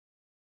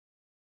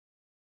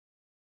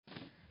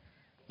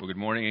Well, good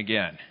morning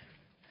again.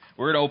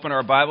 We're going to open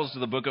our Bibles to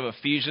the book of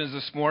Ephesians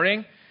this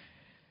morning,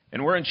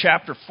 and we're in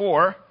chapter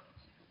 4.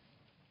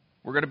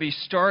 We're going to be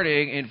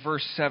starting in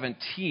verse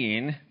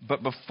 17,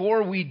 but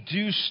before we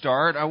do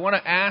start, I want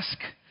to ask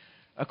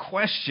a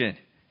question.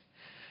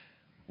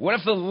 What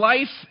if the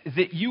life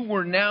that you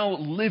were now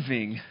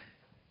living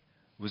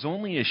was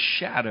only a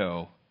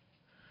shadow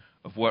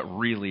of what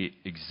really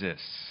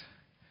exists?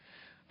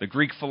 The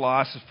Greek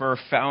philosopher,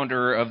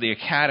 founder of the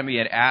Academy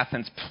at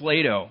Athens,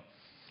 Plato,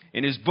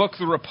 in his book,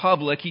 The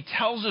Republic, he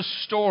tells a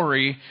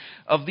story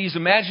of these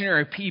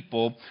imaginary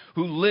people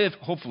who live,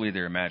 hopefully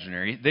they're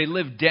imaginary, they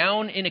lived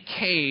down in a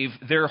cave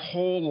their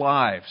whole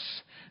lives.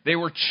 They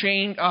were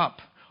chained up.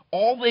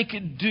 All they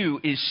could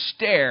do is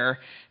stare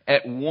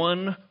at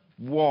one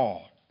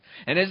wall.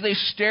 And as they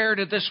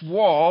stared at this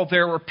wall,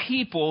 there were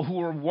people who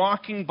were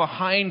walking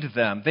behind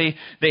them. They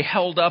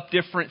held up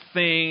different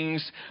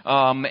things,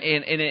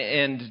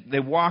 and they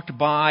walked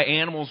by.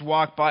 Animals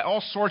walked by.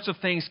 All sorts of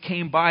things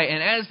came by.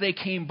 And as they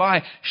came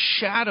by,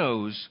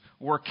 shadows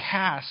were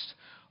cast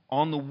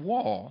on the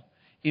wall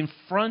in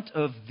front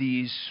of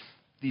these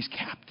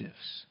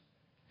captives.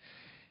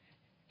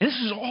 And this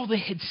is all they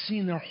had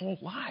seen their whole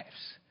lives.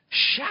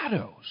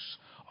 Shadows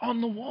on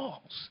the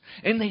walls.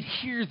 And they'd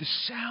hear the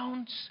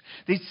sounds.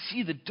 They'd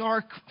see the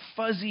dark,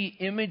 fuzzy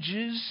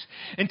images.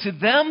 And to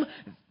them,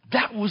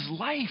 that was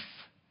life.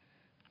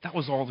 That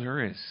was all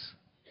there is.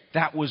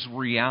 That was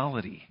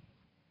reality.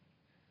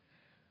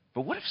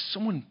 But what if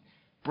someone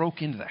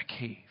broke into that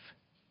cave?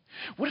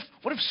 What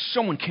if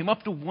someone came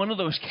up to one of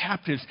those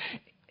captives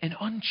and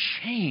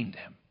unchained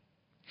him?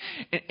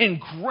 And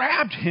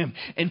grabbed him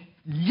and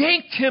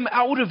yanked him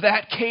out of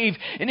that cave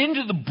and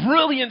into the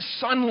brilliant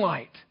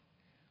sunlight?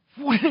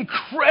 What an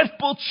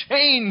incredible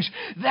change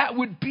that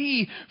would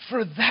be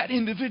for that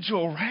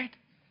individual, right?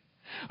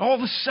 All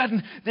of a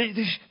sudden, they're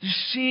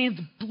seeing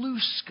the blue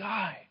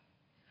sky.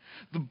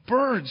 The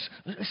birds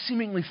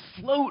seemingly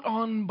float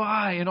on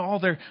by in all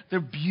their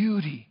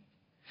beauty.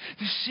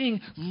 They're seeing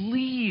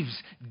leaves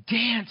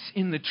dance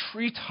in the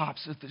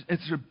treetops as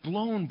they're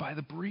blown by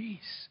the breeze.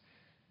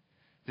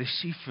 They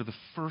see for the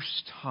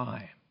first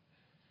time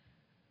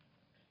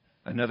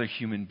another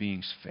human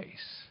being's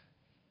face.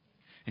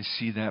 And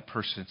see that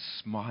person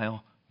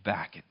smile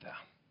back at them.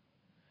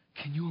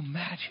 Can you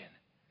imagine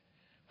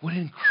what an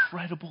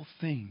incredible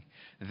thing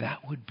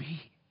that would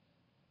be?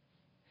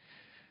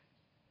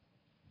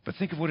 But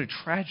think of what a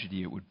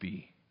tragedy it would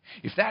be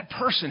if that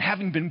person,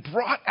 having been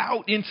brought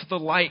out into the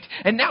light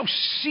and now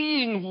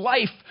seeing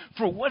life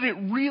for what it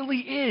really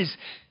is,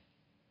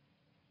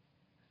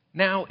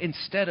 now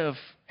instead of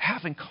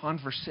having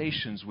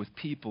conversations with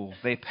people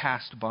they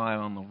passed by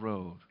on the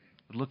road,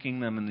 looking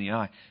them in the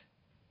eye,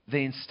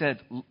 they instead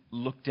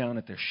look down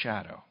at their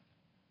shadow.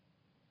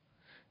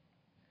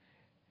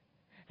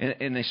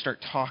 And they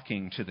start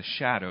talking to the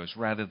shadows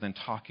rather than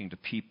talking to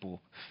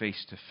people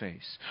face to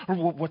face. Or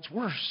what's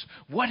worse,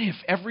 what if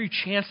every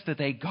chance that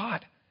they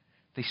got,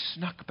 they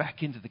snuck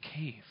back into the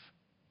cave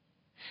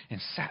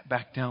and sat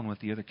back down with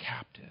the other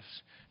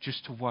captives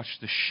just to watch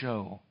the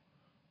show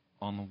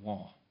on the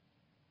wall?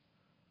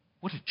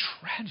 What a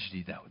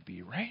tragedy that would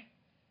be, right?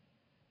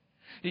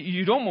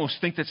 You'd almost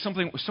think that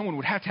someone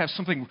would have to have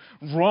something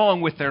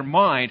wrong with their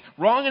mind,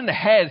 wrong in the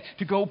head,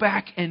 to go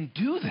back and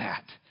do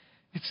that.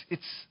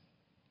 It's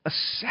a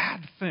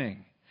sad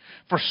thing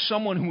for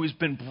someone who has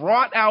been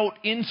brought out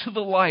into the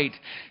light,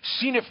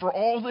 seen it for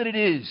all that it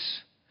is,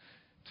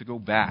 to go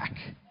back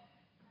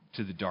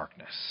to the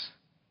darkness.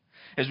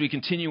 As we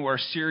continue our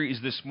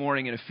series this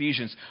morning in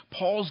Ephesians,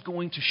 Paul's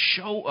going to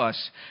show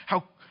us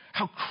how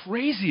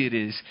crazy it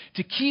is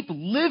to keep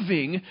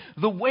living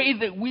the way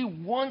that we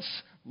once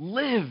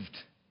lived.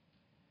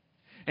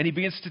 And he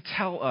begins to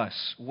tell us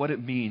what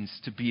it means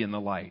to be in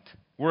the light.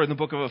 We're in the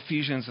book of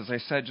Ephesians, as I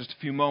said just a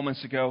few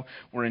moments ago.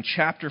 We're in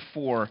chapter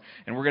 4,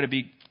 and we're going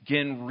to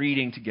begin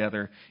reading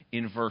together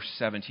in verse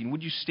 17.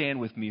 Would you stand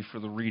with me for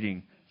the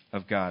reading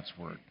of God's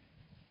Word?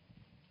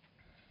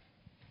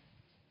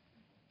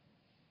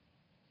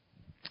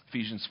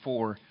 Ephesians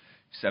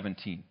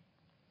 4:17.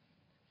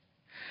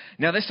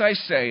 Now this I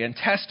say and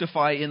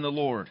testify in the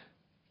Lord,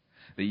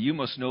 that you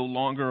must no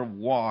longer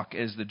walk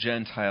as the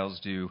Gentiles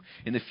do,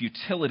 in the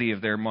futility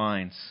of their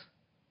minds.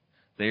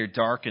 They are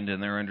darkened in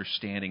their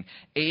understanding,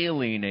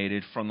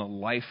 alienated from the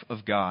life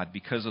of God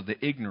because of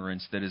the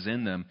ignorance that is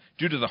in them,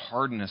 due to the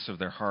hardness of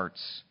their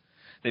hearts.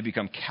 They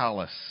become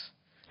callous,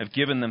 have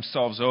given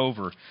themselves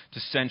over to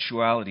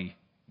sensuality,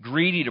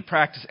 greedy to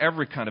practice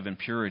every kind of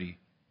impurity.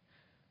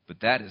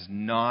 But that is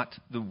not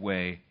the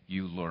way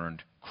you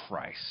learned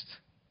Christ.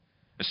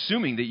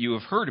 Assuming that you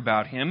have heard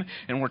about him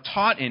and were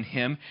taught in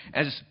him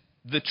as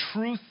the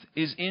truth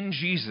is in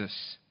Jesus,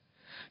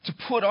 to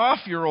put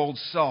off your old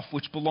self,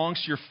 which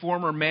belongs to your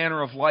former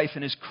manner of life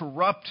and is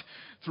corrupt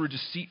through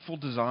deceitful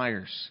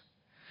desires,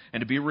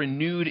 and to be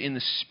renewed in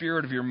the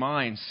spirit of your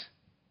minds,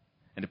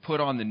 and to put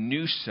on the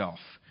new self,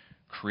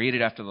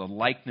 created after the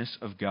likeness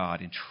of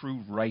God in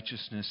true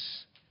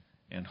righteousness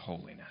and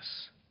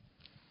holiness.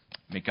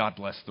 May God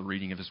bless the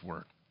reading of his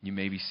word. You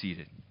may be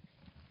seated.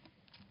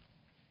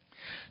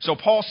 So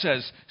Paul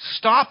says,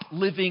 stop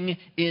living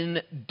in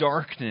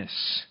darkness.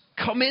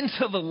 Come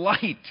into the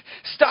light.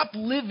 Stop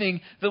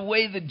living the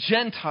way the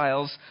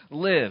Gentiles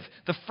live.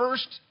 The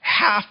first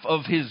half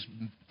of his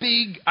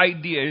big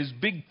idea, his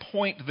big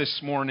point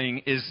this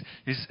morning is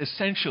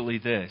essentially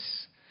this: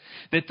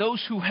 that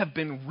those who have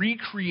been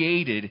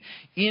recreated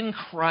in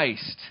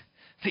Christ,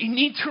 they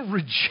need to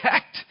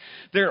reject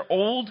their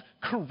old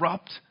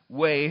corrupt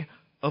way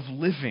of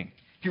living.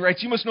 He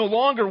writes, you must no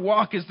longer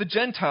walk as the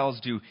Gentiles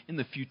do, in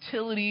the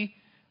futility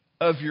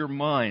of your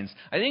minds.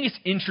 I think it's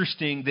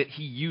interesting that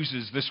he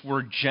uses this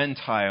word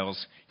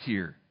Gentiles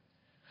here.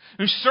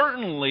 And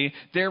certainly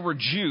there were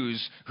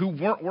Jews who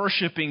weren't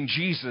worshiping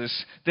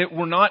Jesus, that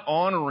were not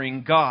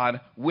honoring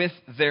God with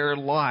their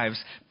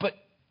lives. But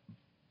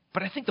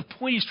I think the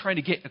point he's trying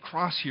to get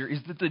across here is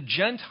that the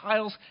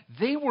Gentiles,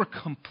 they were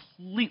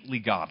completely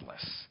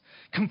godless,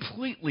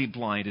 completely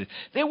blinded.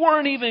 They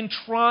weren't even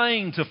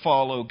trying to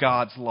follow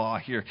God's law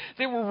here.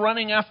 They were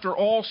running after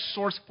all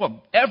sorts,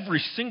 every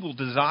single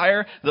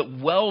desire that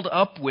welled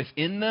up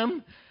within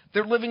them.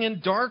 They're living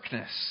in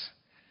darkness.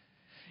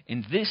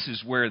 And this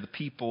is where the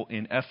people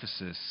in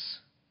Ephesus,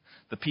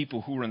 the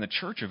people who were in the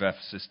church of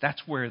Ephesus,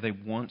 that's where they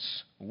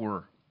once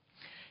were.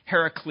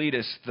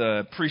 Heraclitus,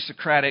 the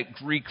pre-Socratic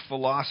Greek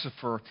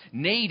philosopher,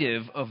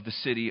 native of the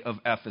city of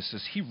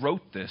Ephesus, he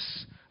wrote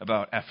this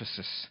about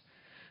Ephesus.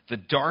 The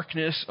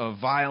darkness of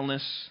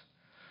vileness,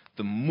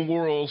 the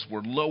morals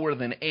were lower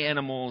than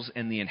animals,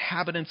 and the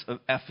inhabitants of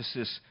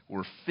Ephesus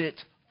were fit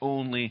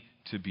only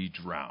to be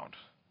drowned.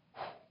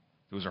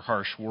 Those are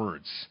harsh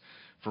words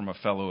from a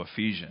fellow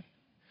Ephesian.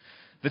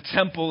 The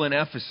temple in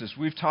Ephesus,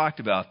 we've talked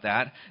about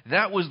that.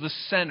 That was the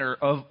center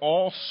of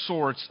all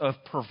sorts of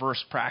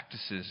perverse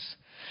practices.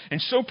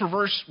 And so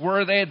perverse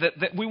were they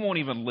that we won't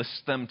even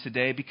list them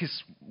today because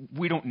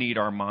we don't need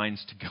our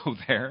minds to go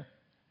there.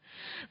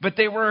 But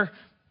they were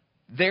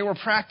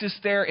practiced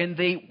there, and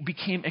they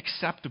became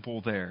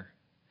acceptable there.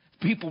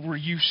 People were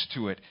used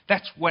to it.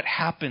 That's what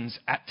happens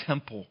at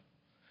temple.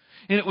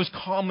 And it was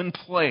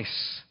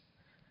commonplace,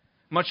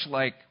 much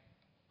like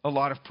a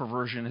lot of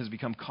perversion has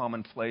become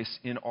commonplace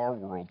in our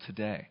world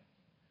today.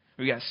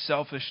 We got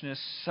selfishness,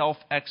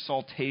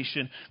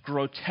 self-exaltation,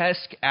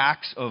 grotesque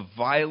acts of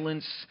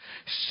violence,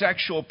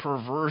 sexual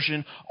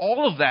perversion.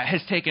 All of that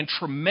has taken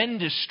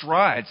tremendous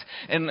strides,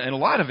 and a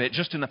lot of it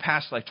just in the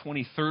past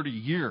 20, 30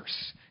 years.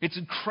 It's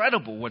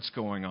incredible what's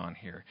going on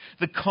here.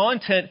 The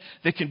content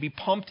that can be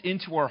pumped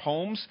into our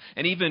homes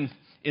and even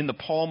in the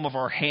palm of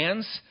our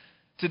hands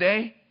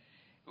today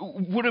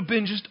would have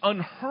been just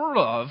unheard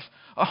of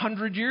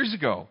 100 years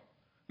ago,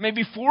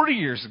 maybe 40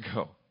 years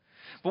ago.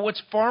 But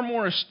what's far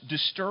more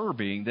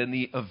disturbing than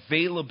the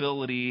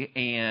availability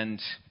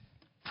and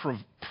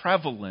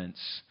prevalence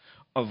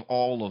of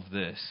all of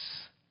this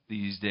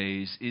these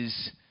days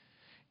is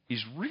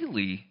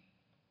really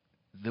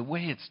the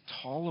way it's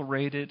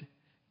tolerated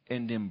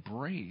and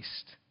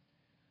embraced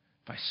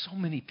by so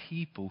many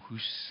people who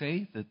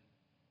say that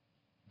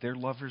they're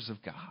lovers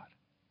of God,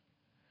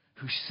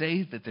 who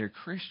say that they're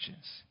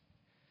Christians.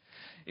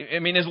 I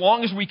mean, as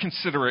long as we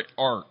consider it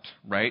art,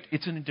 right,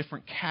 it's in a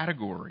different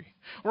category.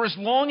 Or as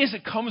long as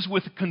it comes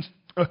with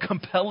a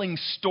compelling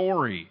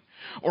story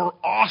or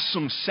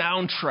awesome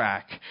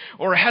soundtrack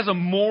or has a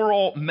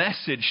moral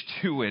message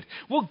to it,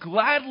 we'll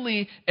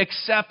gladly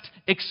accept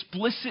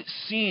explicit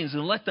scenes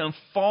and let them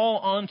fall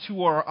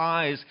onto our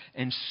eyes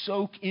and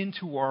soak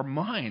into our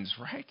minds,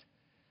 right?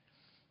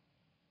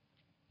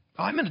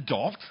 I'm an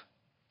adult.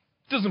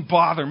 It doesn't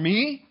bother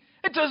me.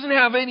 It doesn't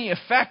have any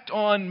effect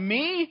on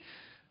me.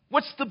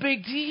 What's the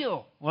big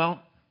deal?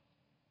 Well,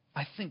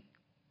 I think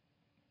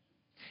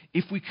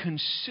if we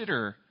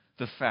consider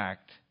the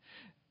fact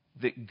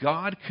that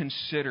God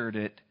considered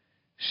it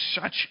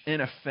such an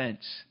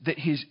offense that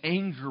his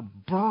anger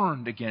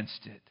burned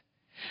against it,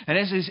 and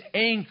as his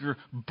anger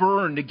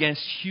burned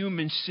against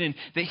human sin,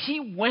 that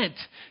he went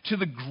to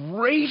the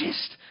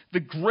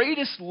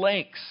greatest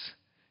lengths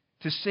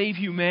to save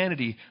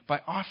humanity by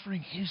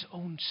offering his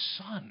own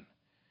son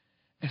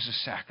as a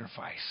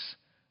sacrifice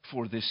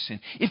for this sin.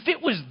 If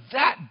it was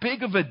that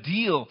big of a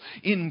deal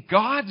in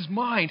God's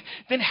mind,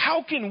 then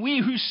how can we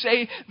who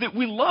say that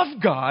we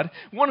love God,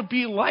 want to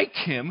be like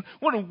him,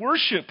 want to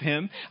worship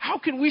him, how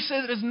can we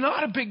say that it's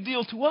not a big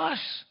deal to us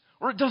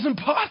or it doesn't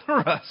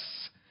bother us?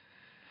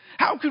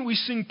 How can we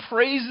sing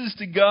praises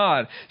to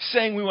God,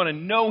 saying we want to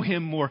know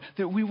him more,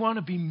 that we want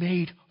to be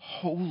made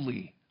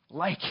holy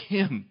like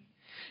him,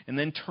 and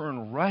then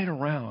turn right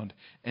around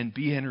and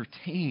be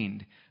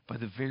entertained by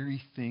the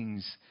very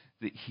things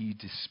that he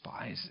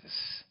despises?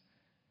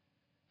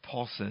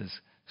 Paul says,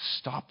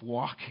 stop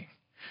walking.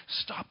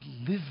 Stop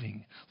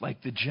living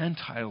like the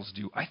Gentiles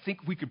do. I think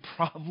we could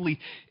probably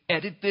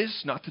edit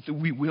this, not that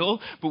we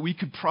will, but we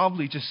could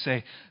probably just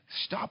say,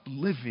 stop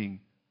living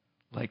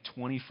like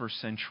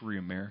 21st century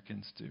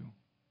Americans do.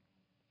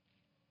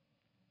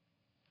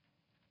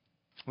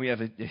 We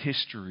have a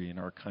history in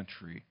our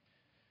country,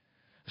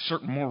 a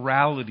certain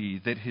morality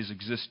that has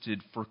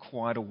existed for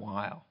quite a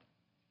while.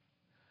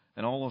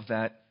 And all of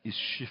that is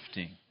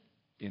shifting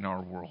in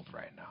our world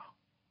right now.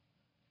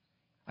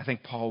 I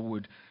think Paul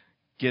would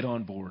get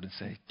on board and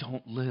say,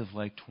 don't live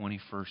like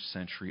 21st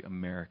century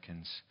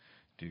Americans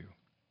do.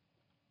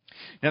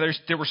 Now,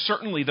 there were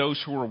certainly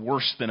those who were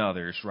worse than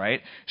others,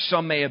 right?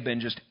 Some may have been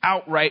just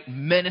outright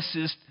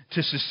menaces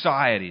to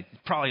society,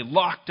 probably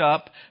locked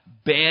up,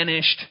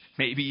 banished,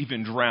 maybe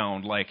even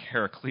drowned, like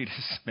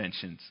Heraclitus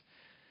mentions.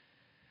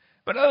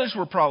 But others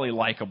were probably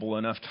likable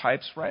enough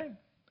types, right?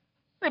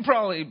 They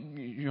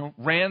probably,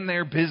 ran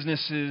their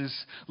businesses,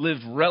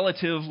 lived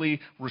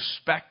relatively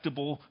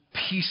respectable,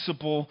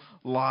 peaceable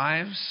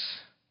lives.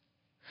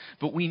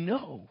 But we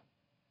know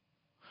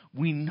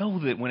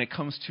that when it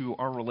comes to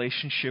our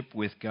relationship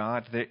with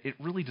God, that it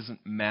really doesn't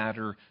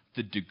matter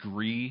the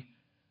degree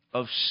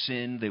of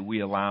sin that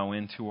we allow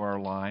into our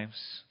lives.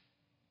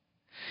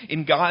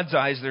 In God's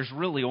eyes, there's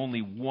really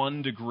only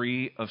one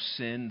degree of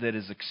sin that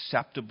is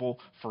acceptable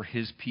for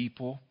His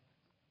people,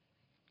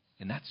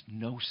 and that's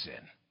no sin.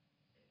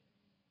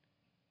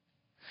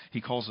 He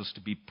calls us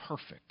to be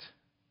perfect.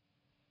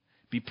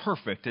 Be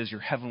perfect as your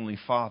heavenly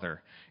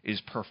Father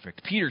is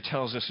perfect. Peter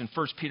tells us in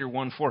 1 Peter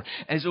 1:4,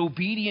 as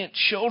obedient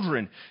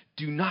children,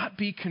 do not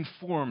be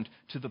conformed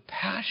to the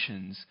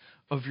passions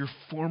of your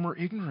former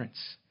ignorance.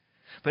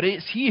 But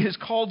as He has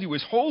called you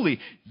as holy,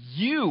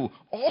 you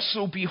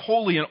also be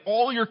holy in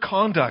all your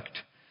conduct.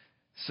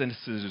 Since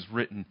it is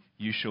written,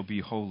 you shall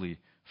be holy,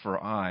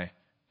 for I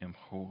am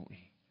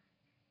holy.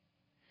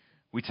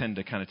 We tend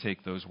to kind of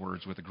take those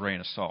words with a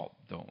grain of salt,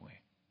 don't we?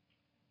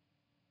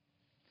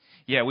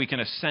 Yeah, we can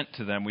assent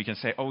to them. We can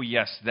say, oh,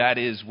 yes, that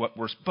is what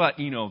we're... But,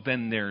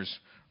 then there's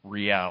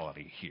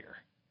reality here.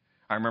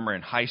 I remember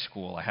in high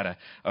school, I had a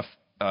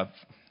I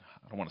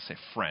don't want to say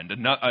friend,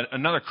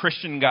 another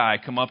Christian guy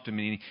come up to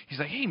me, and he's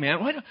like, hey,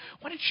 man, why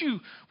don't you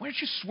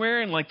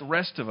swear in like the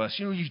rest of us?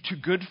 You're too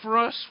good for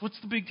us?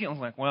 What's the big deal? I'm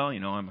like, well,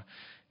 I'm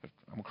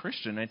a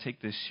Christian, and I take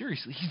this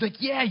seriously. He's like,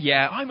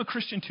 yeah, I'm a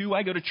Christian too.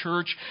 I go to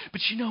church. But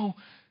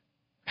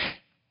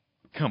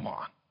come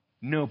on.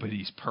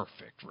 Nobody's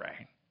perfect,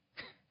 right?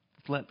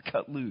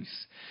 Cut loose.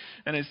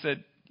 And I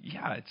said,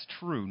 yeah, it's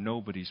true.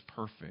 Nobody's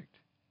perfect.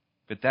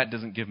 But that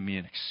doesn't give me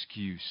an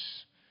excuse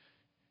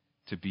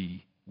to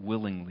be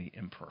willingly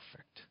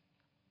imperfect.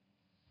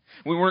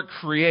 We weren't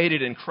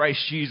created in Christ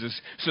Jesus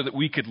so that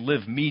we could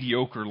live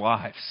mediocre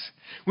lives.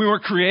 We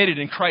weren't created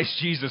in Christ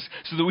Jesus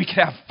so that we could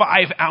have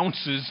 5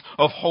 ounces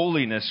of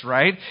holiness,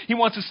 right? He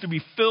wants us to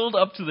be filled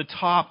up to the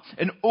top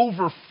and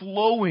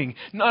overflowing,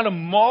 not a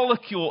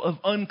molecule of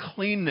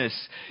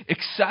uncleanness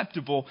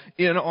acceptable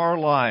in our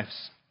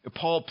lives.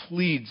 Paul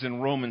pleads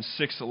in Romans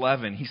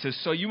 6:11. He says,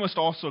 so you must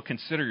also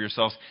consider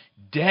yourselves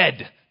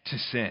dead to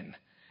sin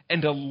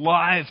and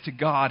alive to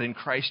God in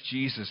Christ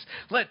Jesus.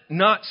 Let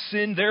not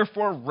sin,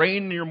 therefore,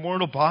 reign in your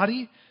mortal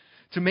body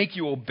to make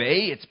you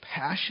obey its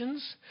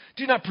passions.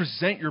 Do not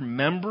present your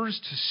members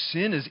to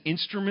sin as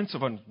instruments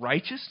of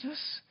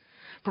unrighteousness,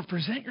 but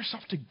present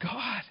yourself to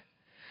God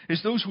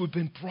as those who have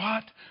been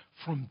brought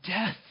from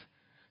death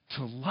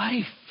to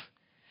life,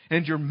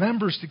 and your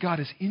members to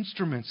God as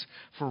instruments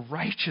for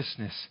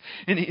righteousness.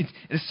 And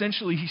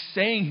essentially he's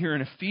saying here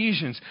in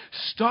Ephesians,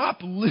 stop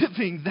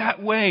living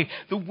that way,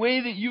 the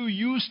way that you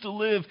used to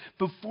live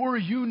before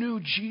you knew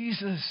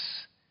Jesus.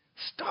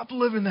 Stop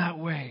living that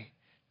way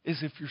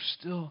as if you're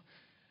still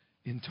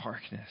in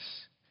darkness.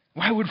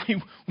 Why would we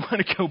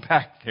want to go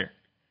back there?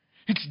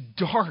 It's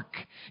dark,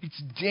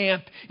 it's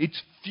damp,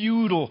 it's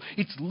futile,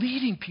 it's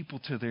leading people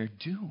to their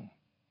doom.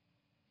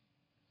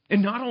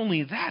 And not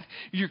only that,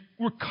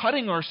 we're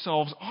cutting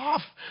ourselves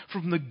off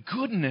from the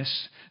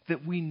goodness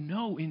that we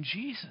know in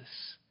Jesus.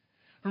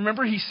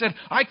 Remember, He said,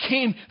 I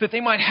came that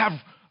they might have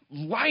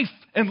life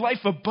and life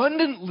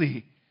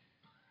abundantly.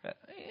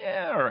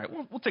 Yeah, all right,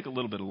 we'll take a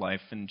little bit of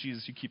life, and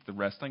Jesus, you keep the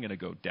rest. I'm going to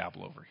go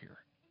dabble over here.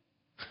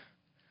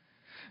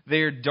 They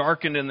are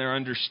darkened in their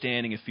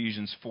understanding,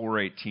 Ephesians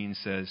 4:18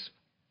 says,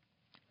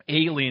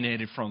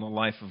 alienated from the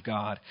life of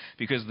God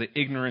because of the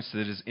ignorance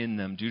that is in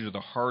them due to the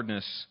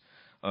hardness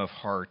of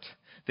heart.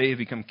 They have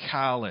become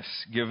callous,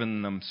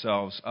 given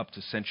themselves up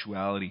to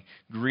sensuality,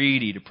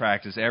 greedy to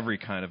practice every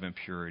kind of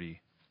impurity.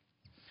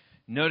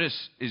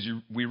 Notice as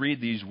we read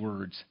these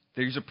words,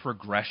 there's a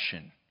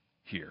progression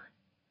here.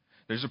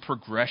 There's a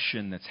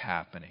progression that's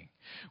happening.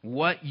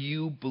 What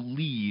you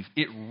believe,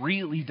 it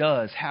really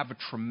does have a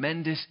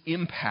tremendous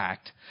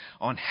impact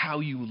on how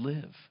you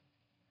live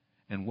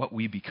and what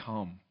we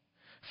become.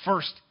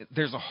 First,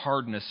 there's a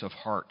hardness of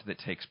heart that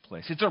takes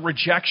place. It's a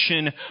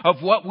rejection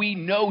of what we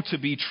know to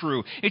be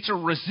true. It's a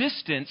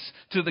resistance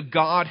to the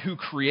God who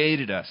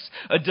created us.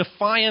 A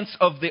defiance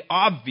of the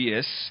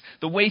obvious,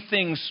 the way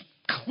things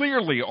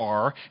clearly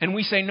are, and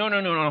we say,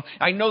 no.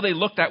 I know they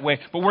look that way,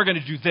 but we're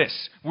going to do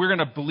this. We're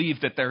going to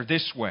believe that they're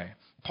this way.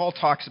 Paul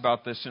talks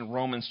about this in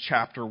Romans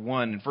chapter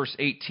 1. In verse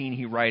 18,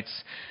 he writes,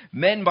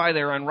 men by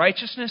their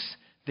unrighteousness,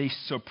 they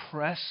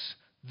suppress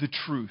the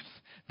truth.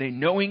 They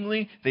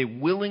knowingly, they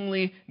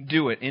willingly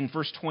do it. In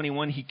verse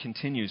 21, he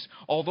continues,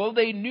 although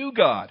they knew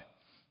God,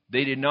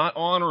 they did not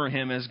honor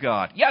Him as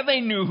God. Yeah, they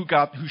knew who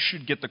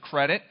should get the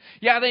credit.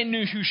 Yeah, they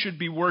knew who should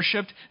be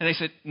worshipped. And they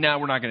said, no,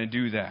 we're not going to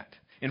do that.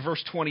 In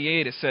verse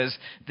 28, it says,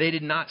 they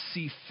did not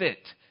see fit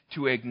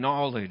to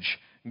acknowledge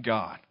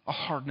God. A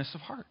hardness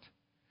of heart,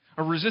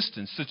 a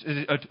resistance,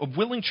 a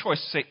willing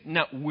choice to say,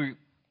 no, we're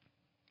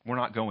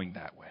not going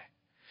that way.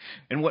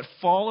 And what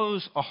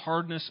follows a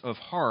hardness of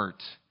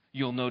heart,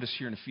 you'll notice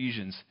here in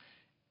Ephesians,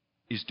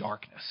 is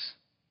darkness.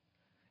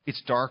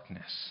 It's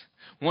darkness.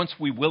 Once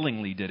we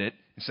willingly did it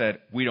and said,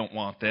 we don't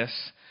want this,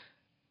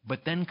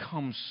 but then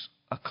comes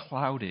a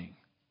clouding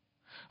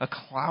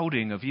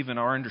of even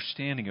our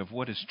understanding of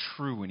what is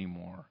true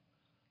anymore,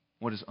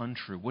 what is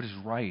untrue, what is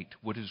right,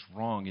 what is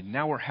wrong. And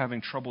now we're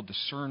having trouble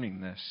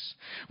discerning this.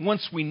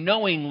 Once we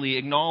knowingly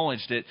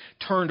acknowledged it,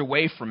 turned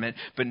away from it,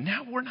 but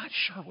now we're not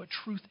sure what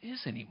truth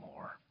is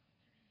anymore.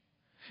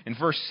 In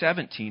verse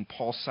 17,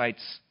 Paul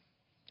cites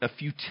a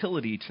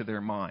futility to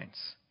their minds.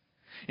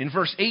 In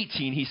verse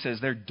 18, he says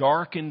they're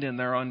darkened in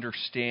their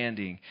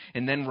understanding,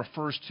 and then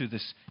refers to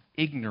this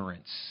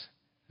ignorance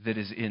that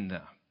is in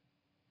them.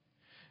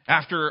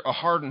 After a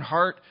hardened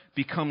heart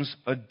becomes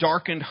a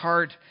darkened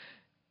heart,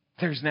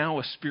 there's now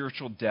a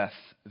spiritual death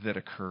that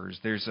occurs.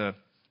 There's a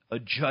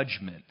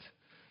judgment,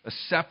 a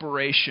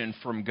separation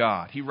from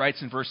God. He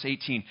writes in verse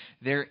 18,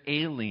 they're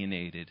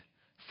alienated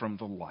from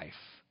the life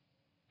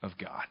of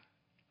God.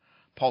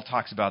 Paul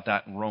talks about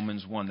that in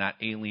Romans 1, that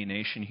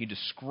alienation. He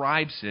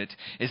describes it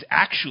as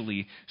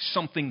actually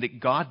something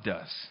that God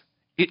does.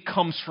 It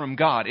comes from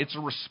God. It's a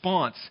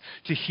response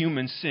to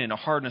human sin, a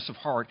hardness of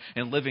heart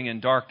and living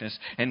in darkness,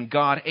 and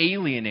God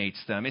alienates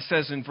them. It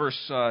says in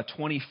verse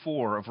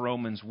 24 of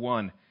Romans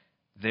 1,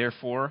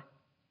 therefore,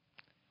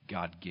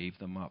 God gave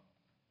them up.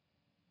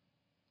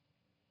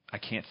 I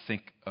can't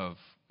think of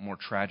more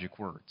tragic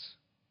words.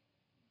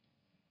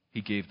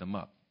 He gave them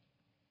up.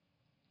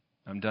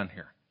 I'm done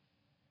here.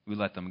 We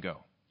let them go.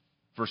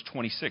 Verse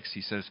 26,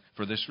 he says,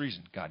 for this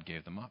reason, God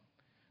gave them up.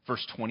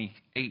 Verse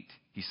 28,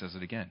 he says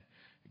it again.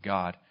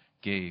 God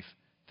gave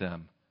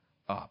them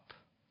up.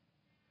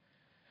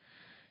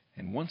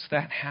 And once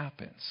that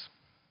happens,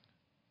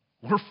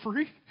 we're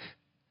free.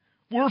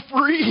 We're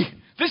free.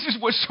 This is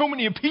what so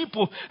many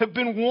people have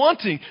been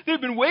wanting.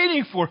 They've been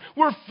waiting for.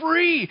 We're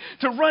free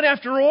to run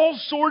after all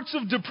sorts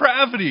of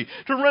depravity,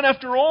 to run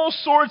after all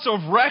sorts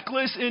of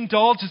reckless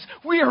indulgence.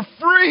 We are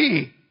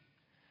free.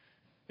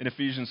 In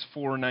Ephesians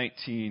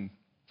 4:19,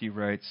 he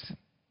writes,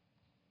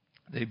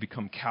 they've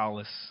become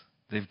callous.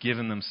 They've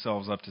given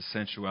themselves up to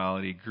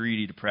sensuality,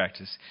 greedy to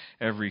practice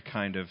every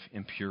kind of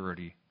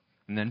impurity.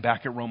 And then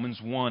back at Romans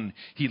 1,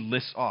 he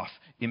lists off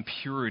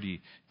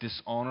impurity,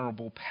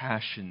 dishonorable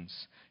passions,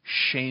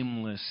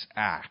 shameless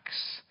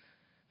acts.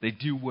 They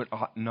do what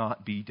ought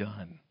not be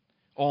done.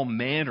 All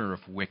manner of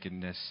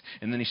wickedness.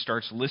 And then he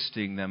starts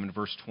listing them in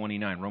verse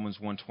 29, Romans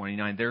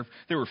 1:29.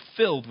 They were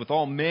filled with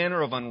all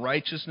manner of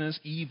unrighteousness,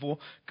 evil,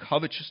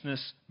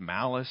 covetousness,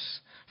 malice,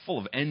 full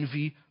of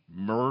envy,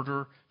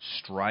 murder,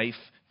 strife,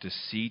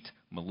 deceit,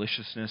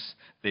 maliciousness.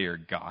 They are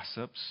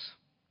gossips.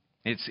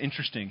 It's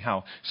interesting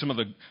how some of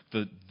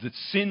the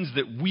sins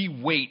that we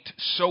weight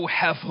so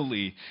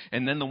heavily,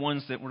 and then the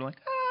ones that we're like,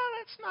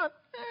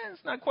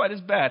 it's not quite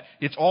as bad.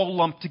 It's all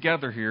lumped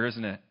together here,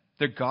 isn't it?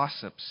 They're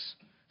gossips,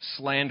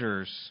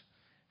 slanderers,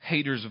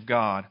 haters of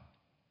God,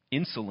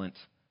 insolent,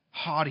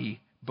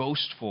 haughty,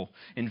 boastful,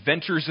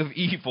 inventors of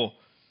evil,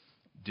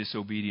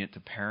 disobedient to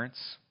parents,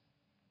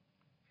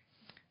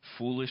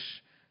 foolish,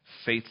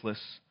 faithless,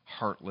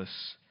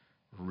 heartless,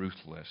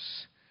 ruthless.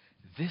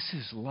 This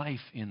is life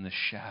in the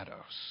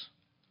shadows.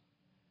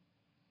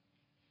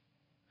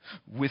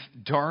 With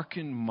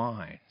darkened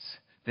minds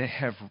that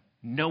have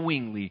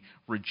knowingly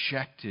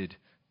rejected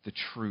the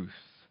truth.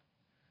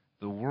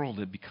 The world,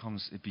 it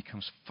becomes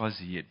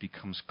fuzzy, it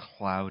becomes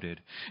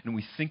clouded. And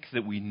we think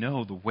that we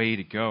know the way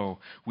to go.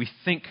 We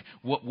think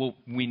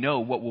we know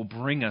what will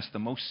bring us the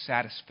most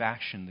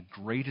satisfaction,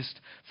 the greatest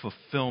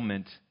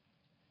fulfillment.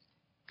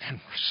 And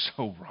we're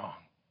so wrong.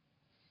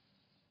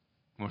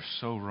 We're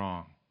so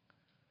wrong.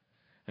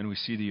 And we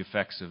see the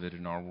effects of it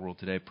in our world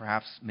today.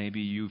 Perhaps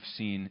maybe you've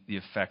seen the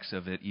effects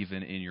of it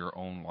even in your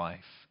own life.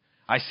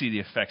 I see the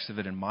effects of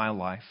it in my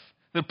life.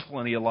 There are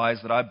plenty of lies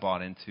that I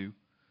bought into.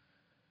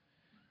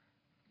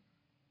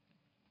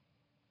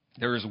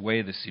 There is a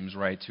way that seems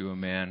right to a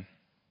man,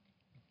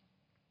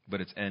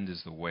 but its end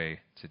is the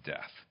way to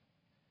death.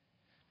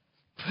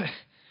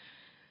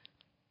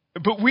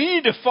 But we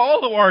need to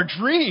follow our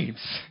dreams.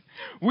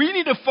 We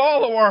need to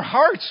follow our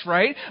hearts,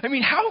 right? I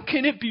mean, how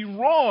can it be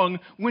wrong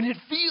when it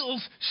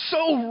feels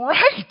so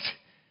right?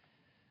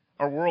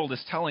 Our world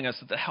is telling us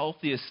that the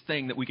healthiest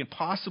thing that we can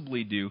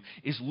possibly do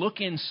is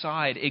look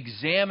inside,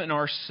 examine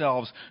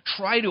ourselves,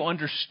 try to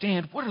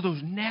understand what are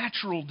those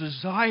natural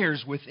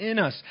desires within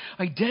us,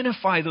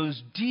 identify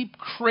those deep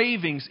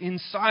cravings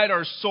inside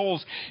our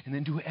souls, and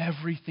then do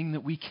everything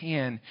that we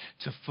can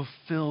to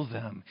fulfill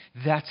them.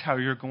 That's how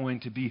you're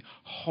going to be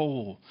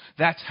whole.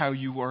 That's how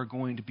you are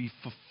going to be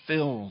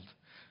fulfilled.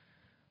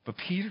 But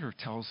Peter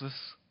tells us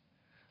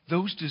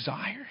those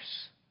desires,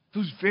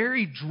 those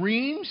very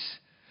dreams,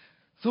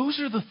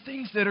 those are the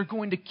things that are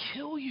going to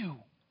kill you.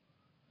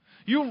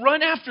 You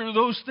run after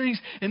those things,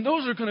 and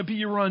those are going to be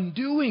your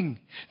undoing.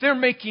 They're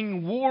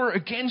making war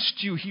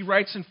against you. He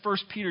writes in 1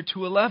 Peter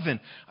 2:11,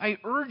 I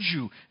urge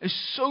you as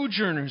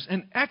sojourners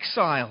and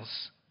exiles.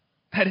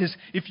 That is,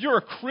 if you're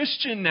a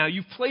Christian now,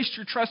 you've placed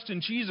your trust in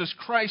Jesus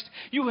Christ,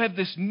 you have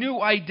this new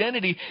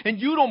identity,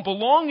 and you don't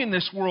belong in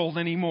this world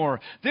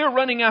anymore. They're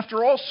running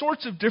after all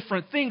sorts of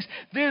different things.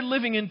 They're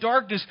living in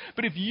darkness.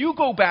 But if you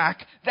go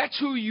back, that's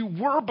who you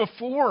were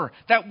before.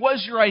 That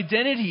was your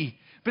identity.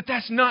 But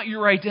that's not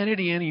your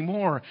identity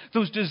anymore.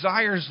 Those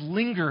desires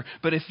linger.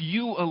 But if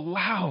you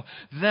allow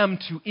them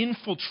to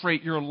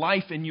infiltrate your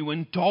life and you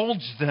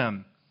indulge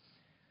them,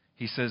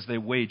 he says they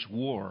wage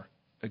war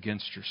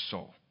against your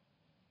soul.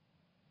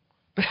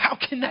 But how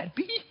can that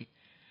be?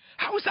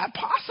 How is that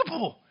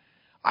possible?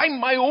 I'm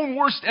my own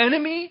worst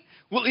enemy?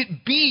 Will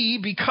it be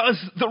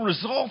because the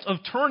result of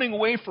turning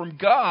away from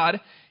God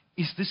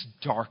is this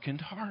darkened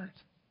heart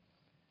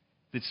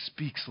that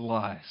speaks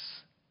lies?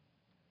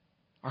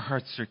 Our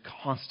hearts are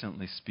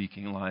constantly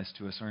speaking lies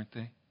to us, aren't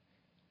they?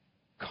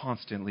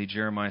 Constantly.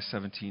 Jeremiah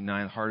 17:9,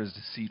 the heart is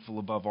deceitful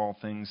above all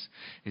things.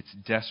 It's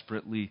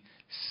desperately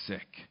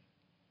sick.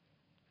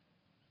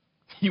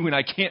 You and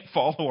I can't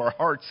follow our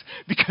hearts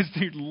because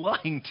they're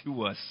lying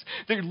to us.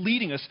 They're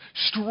leading us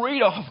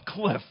straight off a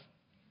cliff.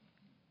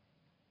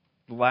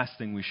 The last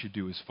thing we should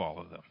do is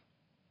follow them.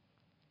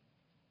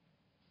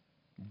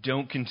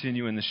 Don't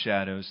continue in the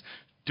shadows.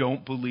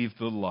 Don't believe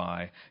the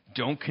lie.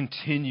 Don't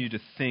continue to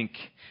think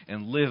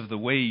and live the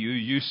way you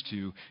used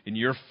to in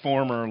your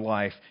former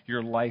life,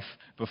 your life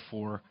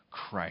before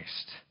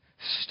Christ.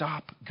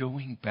 Stop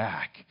going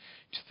back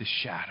to the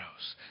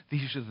shadows.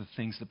 These are the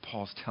things that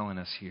Paul's telling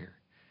us here.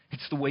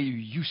 It's the way you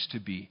used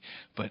to be,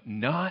 but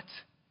not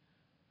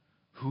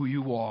who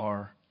you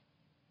are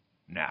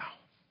now.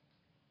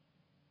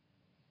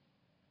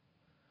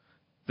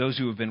 Those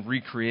who have been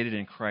recreated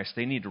in Christ,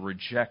 they need to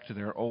reject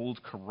their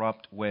old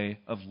corrupt way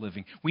of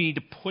living. We need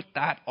to put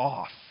that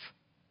off.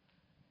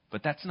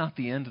 But that's not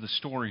the end of the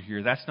story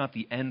here. That's not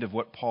the end of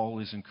what Paul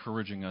is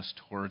encouraging us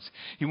towards.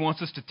 He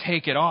wants us to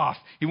take it off.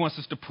 He wants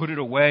us to put it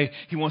away.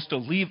 He wants to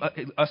leave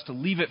us to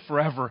leave it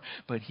forever.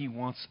 But he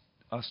wants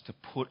us to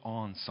put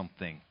on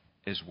something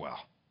as well.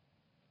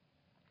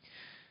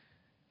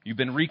 You've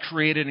been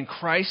recreated in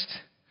Christ.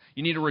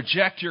 You need to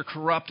reject your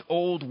corrupt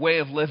old way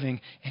of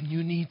living, and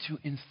you need to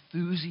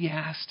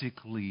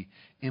enthusiastically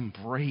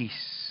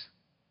embrace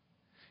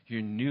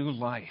your new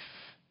life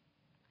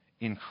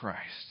in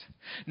Christ.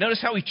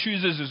 Notice how he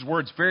chooses his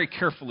words very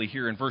carefully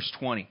here in verse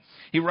 20.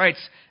 He writes,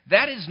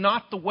 that is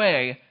not the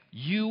way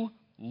you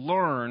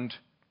learned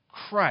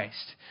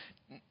Christ.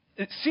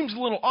 It seems a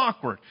little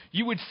awkward.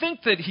 You would think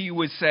that he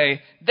would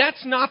say,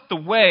 that's not the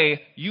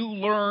way you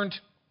learned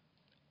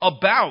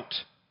about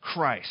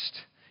Christ.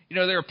 You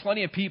know, there are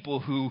plenty of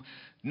people who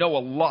know a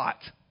lot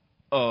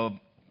of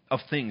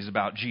things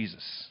about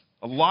Jesus,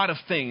 a lot of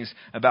things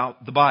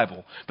about the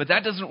Bible, but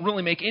that doesn't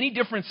really make any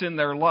difference in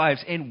their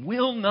lives and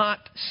will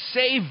not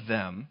save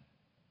them.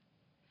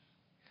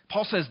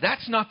 Paul says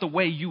that's not the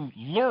way you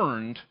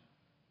learned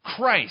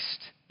Christ.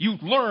 You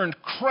learned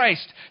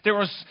Christ. There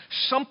was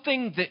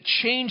something that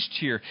changed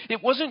here.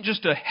 It wasn't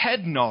just a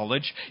head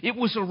knowledge. It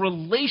was a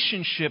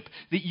relationship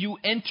that you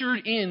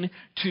entered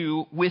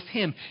into with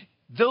Him.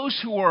 Those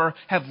who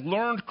have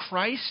learned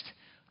Christ,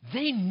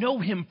 they know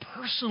Him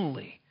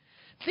personally.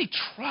 They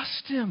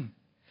trust Him.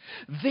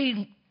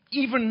 They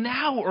even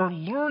now are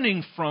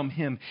learning from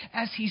Him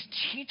as He's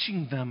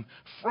teaching them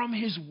from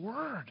His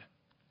Word.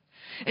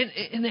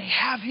 And they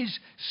have His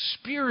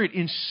Spirit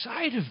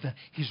inside of them.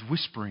 He's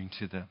whispering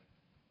to them.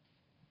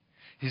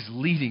 He's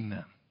leading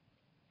them.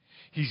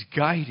 He's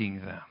guiding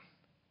them.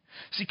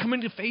 See,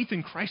 coming to faith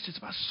in Christ is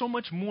about so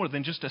much more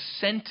than just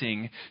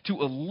assenting to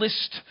a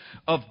list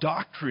of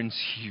doctrines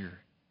here.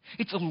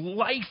 It's a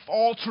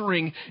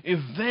life-altering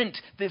event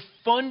that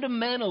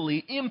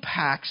fundamentally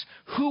impacts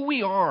who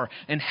we are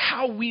and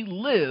how we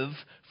live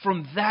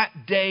from that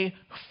day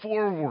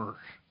forward.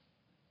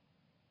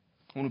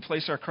 When we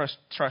place our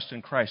trust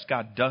in Christ,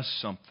 God does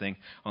something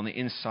on the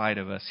inside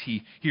of us.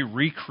 He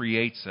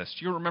recreates us.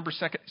 Do you remember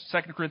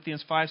 2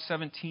 Corinthians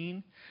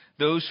 5:17?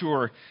 Those who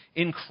are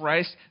in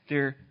Christ,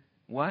 they're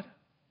what?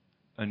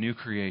 A new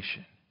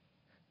creation.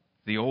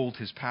 The old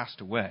has passed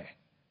away.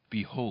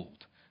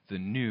 Behold, the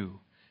new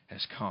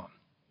has come.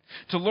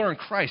 To learn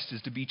Christ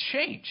is to be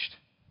changed.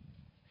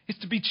 It's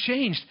to be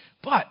changed.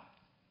 But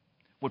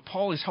what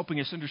Paul is helping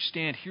us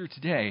understand here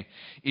today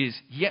is,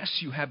 yes,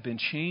 you have been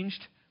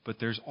changed, but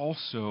there's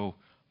also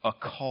a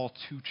call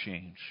to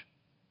change.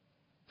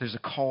 There's a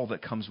call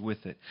that comes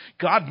with it.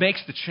 God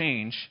makes the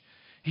change.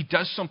 He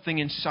does something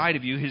inside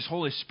of you. His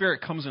Holy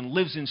Spirit comes and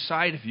lives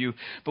inside of you.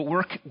 But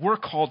we're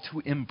called to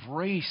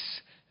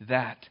embrace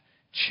that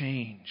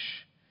change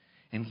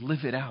and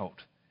live it out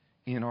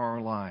in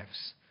our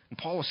lives. And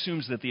Paul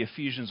assumes that the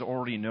Ephesians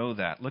already know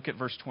that. Look at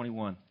verse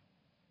 21.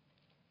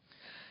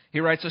 He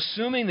writes,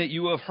 assuming that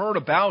you have heard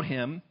about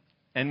Him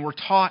and were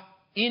taught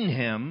in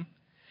Him,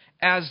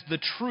 as the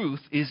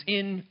truth is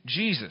in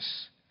Jesus,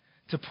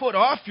 to put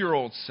off your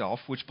old self,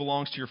 which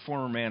belongs to your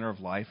former manner of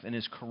life and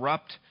is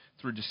corrupt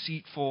through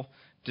deceitful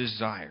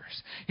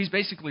desires. He's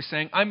basically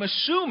saying, I'm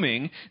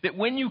assuming that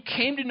when you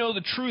came to know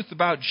the truth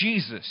about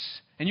Jesus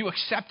and you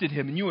accepted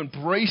him and you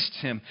embraced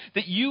him,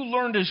 that you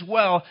learned as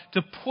well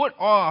to put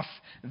off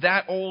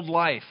that old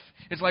life.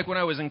 It's like when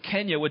I was in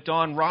Kenya with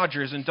Don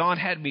Rogers, and Don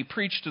had me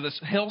preach to this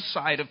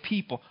hillside of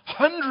people,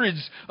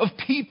 hundreds of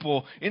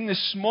people in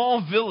this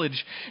small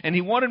village, and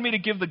he wanted me to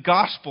give the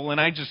gospel,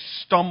 and I just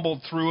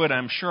stumbled through it.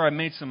 I'm sure I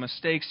made some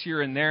mistakes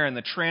here and there in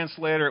the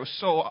translator. It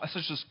was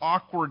such this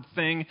awkward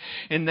thing.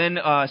 And then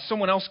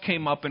someone else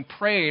came up and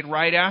prayed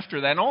right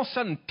after that, and all of a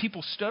sudden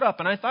people stood up,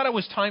 and I thought it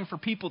was time for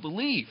people to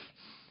leave.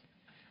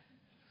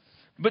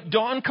 But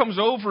Don comes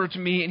over to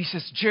me and he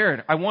says,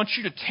 Jared, I want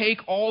you to take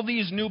all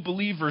these new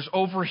believers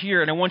over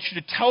here and I want you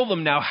to tell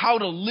them now how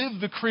to live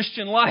the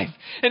Christian life.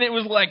 And it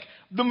was like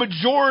the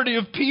majority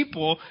of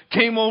people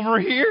came over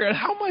here. And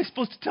how am I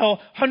supposed to tell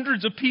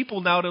hundreds of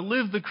people now to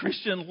live the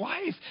Christian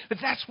life? But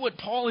that's what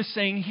Paul is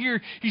saying here.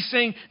 He's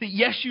saying that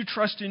yes, you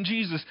trust in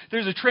Jesus.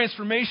 There's a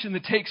transformation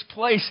that takes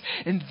place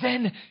and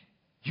then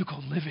you go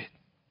live it.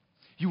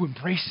 You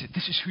embrace it.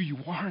 This is who you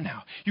are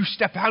now. You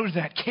step out of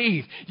that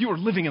cave. You are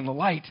living in the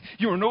light.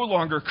 You are no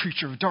longer a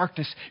creature of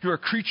darkness. You're a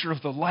creature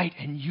of the light,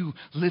 and you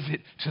live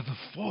it to the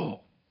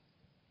full.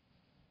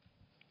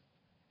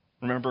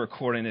 Remember,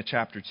 according to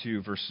chapter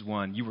 2, verse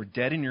 1, you were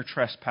dead in your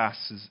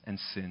trespasses and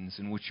sins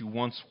in which you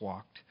once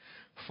walked,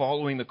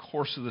 following the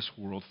course of this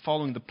world,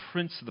 following the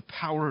prince of the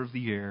power of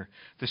the air,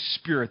 the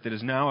spirit that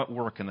is now at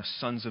work in the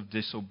sons of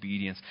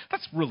disobedience.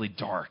 That's really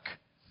dark,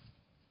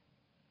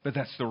 but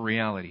that's the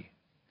reality.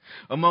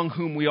 Among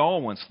whom we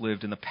all once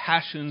lived in the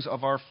passions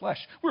of our flesh.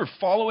 We were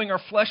following our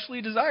fleshly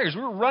desires.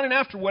 We were running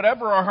after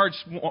whatever our hearts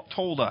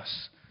told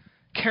us.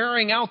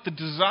 Carrying out the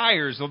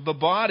desires of the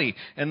body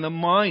and the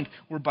mind.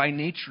 We're by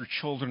nature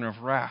children of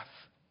wrath.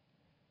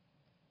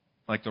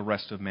 Like the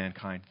rest of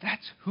mankind.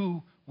 That's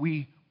who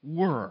we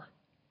were.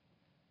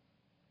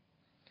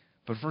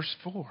 But verse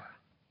 4.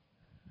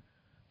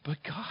 But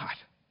God,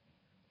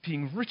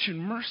 being rich in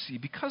mercy,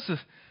 because of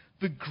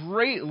the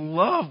great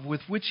love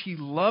with which he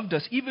loved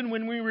us, even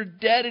when we were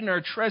dead in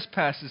our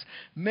trespasses,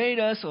 made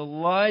us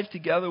alive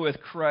together with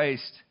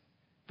Christ.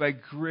 By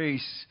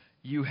grace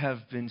you have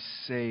been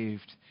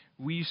saved.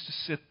 We used to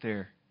sit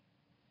there,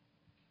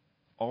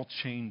 all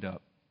chained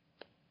up,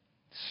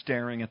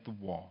 staring at the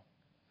wall,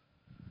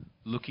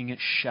 looking at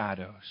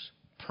shadows,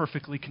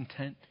 perfectly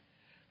content,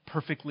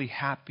 perfectly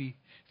happy,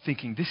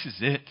 thinking, this is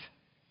it.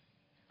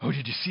 Oh,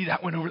 did you see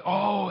that one over?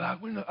 Oh,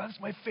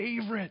 that's my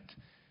favorite.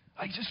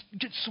 I just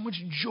get so much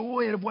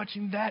joy out of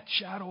watching that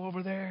shadow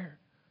over there.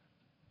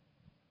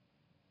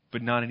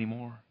 But not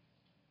anymore.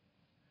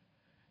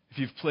 If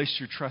you've placed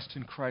your trust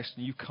in Christ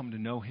and you come to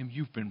know him,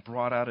 you've been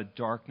brought out of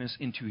darkness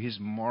into his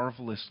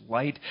marvelous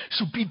light.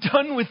 So be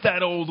done with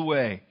that old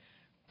way.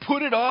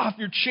 Put it off.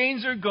 Your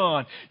chains are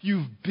gone.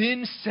 You've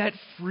been set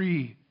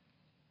free.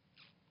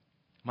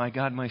 My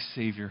God, my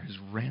Savior has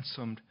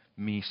ransomed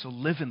me. So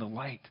live in the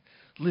light.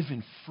 Live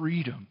in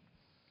freedom.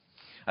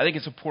 I think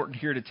it's important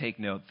here to take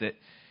note that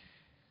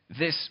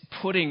this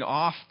putting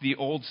off the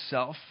old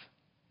self,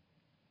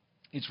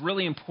 it's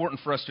really important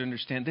for us to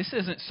understand this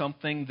isn't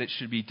something that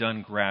should be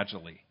done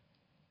gradually.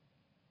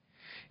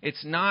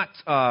 It's not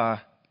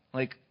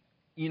like,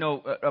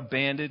 a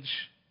bandage.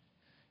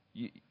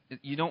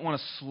 You don't want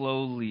to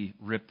slowly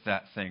rip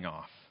that thing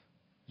off.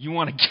 You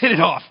want to get it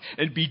off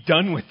and be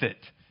done with it,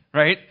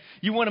 right?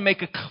 You want to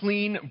make a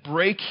clean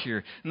break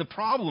here. And the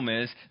problem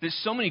is that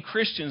so many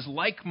Christians,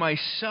 like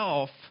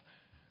myself,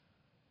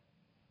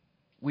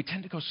 we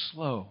tend to go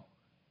slow.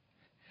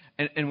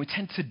 And we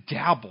tend to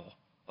dabble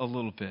a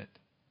little bit.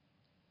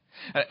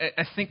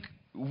 I think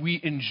we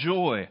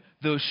enjoy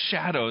those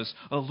shadows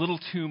a little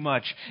too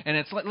much. And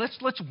it's like,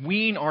 let's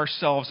wean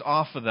ourselves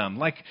off of them.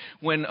 Like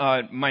when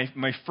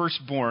my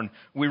firstborn,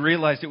 we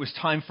realized it was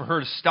time for her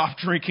to stop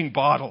drinking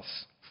bottles.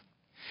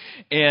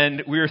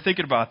 And we were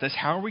thinking about this.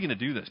 How are we going to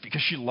do this?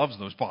 Because she loves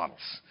those bottles.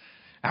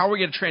 How are we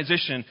going to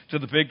transition to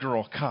the big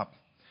girl cup?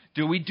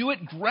 Do we do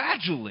it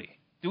gradually?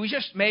 Do we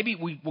just,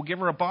 we'll give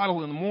her a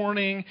bottle in the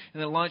morning,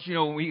 and then lunch,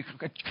 we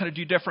kind of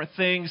do different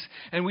things.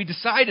 And we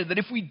decided that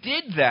if we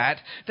did that,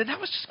 then that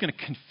was just going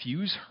to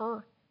confuse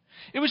her.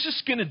 It was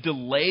just going to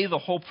delay the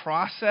whole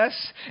process.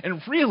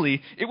 And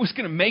really, it was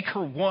going to make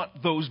her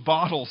want those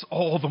bottles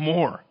all the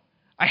more.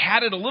 I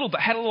had a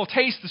little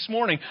taste this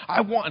morning.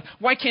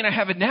 Why can't I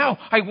have it now?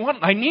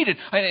 I need it.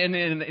 And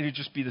it would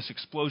just be this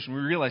explosion.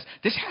 We realized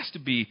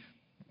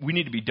we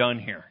need to be done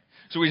here.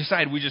 So we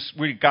decided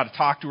we got to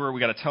talk to her.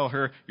 We got to tell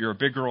her, you're a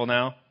big girl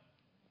now.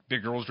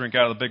 Big girls drink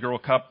out of the big girl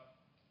cup.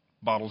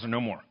 Bottles are no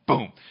more.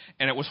 Boom.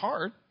 And it was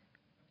hard,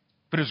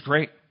 but it was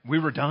great. We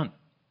were done.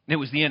 And it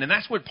was the end. And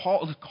that's what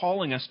Paul is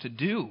calling us to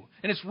do.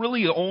 And it's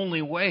really the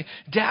only way.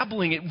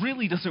 Dabbling, it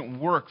really doesn't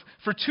work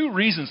for two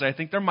reasons. I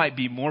think there might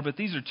be more, but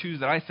these are two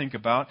that I think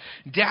about.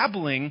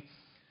 Dabbling,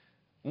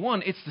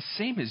 one, it's the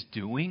same as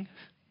doing.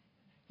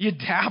 You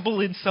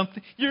dabble in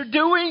something, you're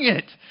doing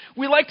it.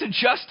 We like to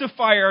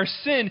justify our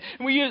sin.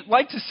 And we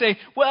like to say,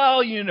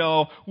 well,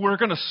 we're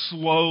going to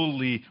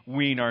slowly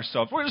wean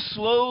ourselves. We're going to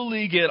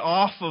slowly get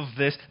off of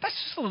this.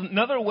 That's just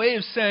another way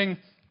of saying,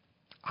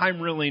 I'm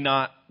really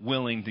not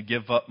willing to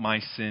give up my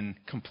sin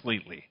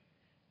completely.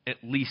 At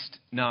least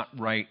not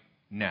right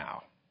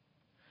now.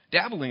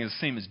 Dabbling is the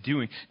same as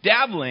doing.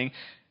 Dabbling,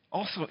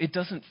 also, it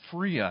doesn't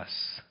free us.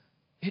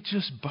 It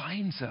just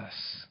binds us.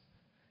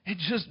 It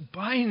just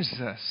binds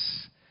us.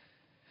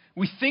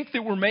 We think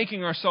that we're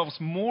making ourselves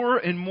more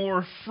and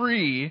more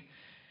free.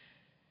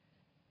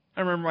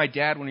 I remember my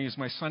dad, when he was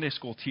my Sunday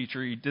school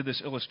teacher, he did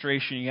this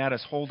illustration. He had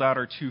us hold out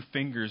our two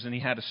fingers, and he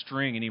had a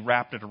string, and he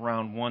wrapped it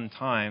around one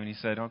time. And he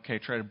said, okay,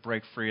 try to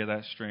break free of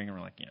that string. And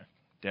we're like, yeah,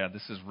 Dad,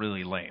 this is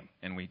really lame.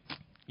 And we,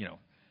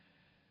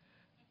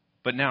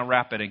 But now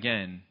wrap it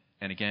again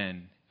and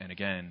again and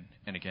again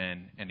and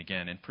again and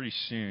again. And pretty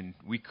soon,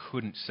 we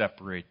couldn't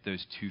separate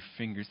those two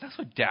fingers. That's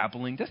what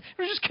dabbling does.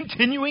 We're just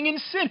continuing in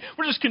sin.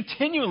 We're just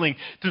continuing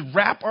to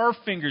wrap our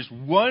fingers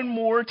one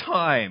more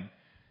time,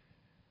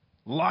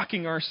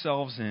 locking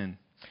ourselves in.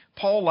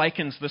 Paul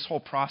likens this whole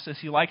process,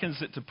 he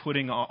likens it to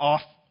putting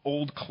off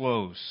old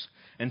clothes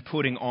and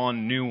putting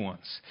on new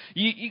ones.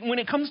 When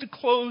it comes to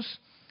clothes,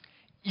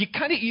 you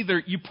kind of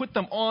either you put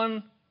them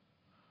on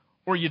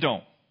or you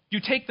don't. You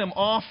take them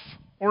off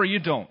or you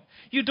don't.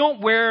 You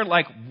don't wear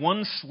like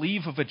one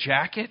sleeve of a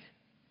jacket.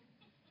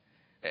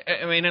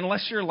 I mean,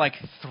 unless you're like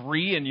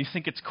 3 and you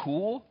think it's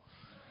cool.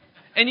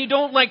 And you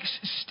don't like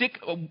stick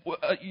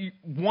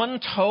one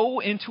toe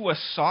into a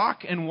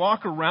sock and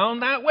walk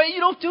around that way.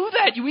 You don't do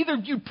that.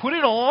 You put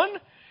it on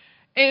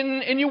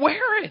and you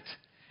wear it.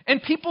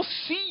 And people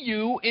see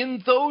you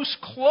in those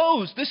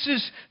clothes. This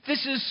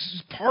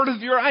is part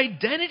of your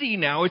identity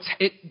now.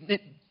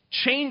 It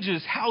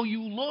changes how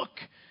you look.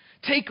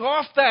 Take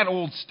off that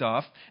old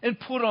stuff and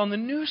put on the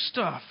new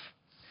stuff.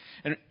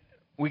 And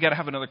we got to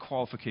have another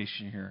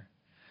qualification here.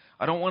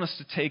 I don't want us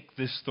to take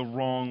this the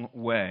wrong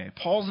way.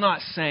 Paul's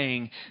not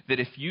saying that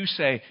if you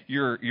say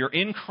you're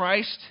in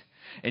Christ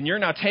and you're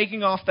now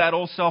taking off that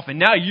old self and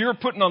now you're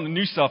putting on the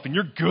new self and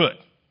you're good.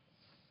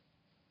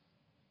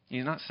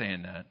 He's not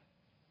saying that.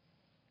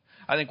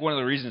 I think one of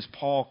the reasons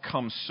Paul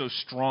comes so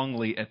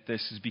strongly at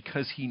this is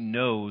because he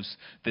knows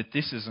that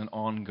this is an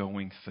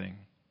ongoing thing.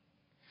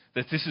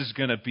 That this is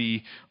going to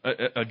be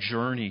a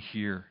journey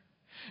here.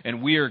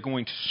 And we are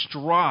going to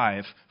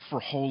strive for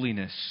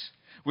holiness.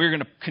 We're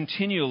going to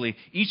continually,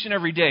 each and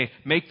every day,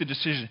 make the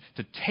decision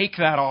to take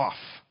that off.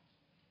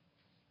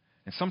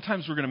 And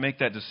sometimes we're going to make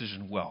that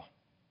decision well.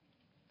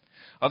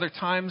 Other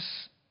times,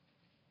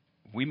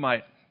 we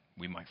might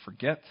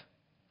forget.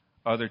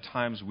 Other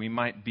times, we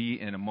might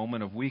be in a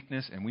moment of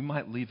weakness and we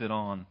might leave it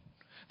on.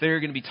 There are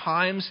going to be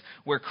times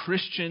where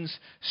Christians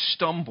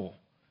stumble.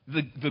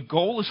 The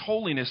goal is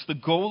holiness. The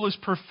goal is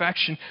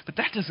perfection. But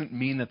that doesn't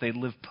mean that they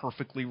live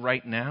perfectly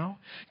right now.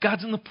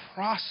 God's in the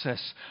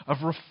process of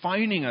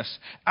refining us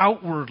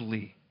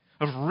outwardly,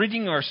 of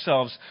ridding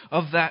ourselves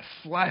of that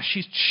flesh.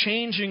 He's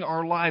changing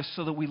our lives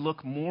so that we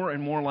look more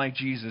and more like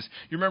Jesus.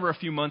 You remember a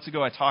few months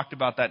ago I talked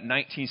about that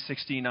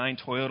 1969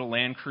 Toyota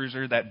Land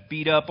Cruiser, that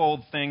beat-up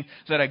old thing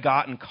that I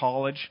got in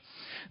college?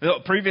 The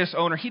previous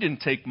owner, he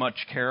didn't take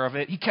much care of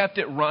it. He kept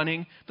it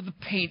running, but the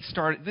paint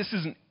started... This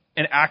isn't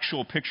an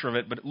actual picture of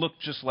it, but it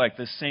looked just like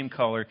this same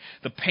color.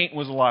 The paint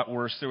was a lot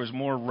worse. There was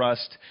more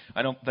rust.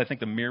 I think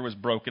the mirror was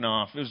broken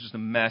off. It was just a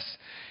mess.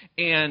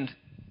 And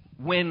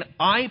when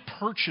I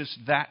purchased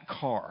that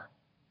car,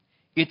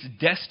 its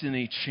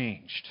destiny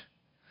changed.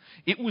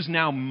 It was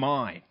now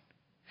mine.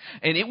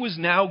 And it was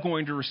now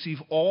going to receive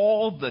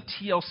all the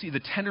TLC, the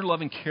tender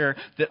loving care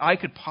that I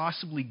could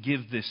possibly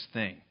give this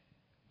thing,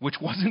 which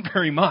wasn't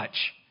very much.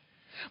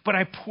 But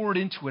I poured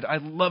into it. I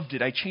loved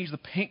it. I changed the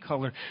paint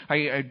color.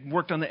 I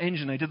worked on the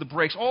engine. I did the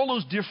brakes. All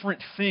those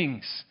different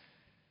things.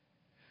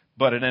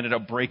 But it ended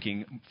up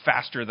breaking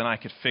faster than I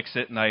could fix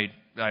it. And I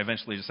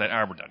eventually just said,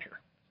 we're done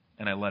here.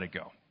 And I let it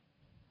go.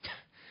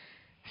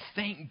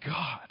 Thank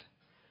God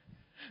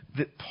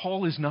that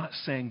Paul is not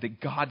saying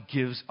that God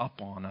gives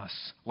up on us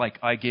like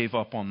I gave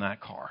up on that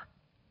car.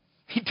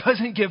 He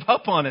doesn't give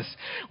up on us.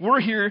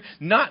 We're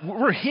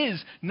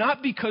His,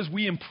 not because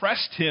we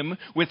impressed Him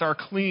with our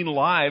clean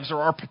lives or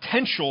our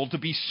potential to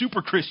be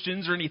super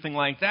Christians or anything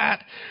like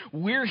that.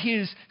 We're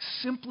His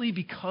simply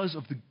because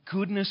of the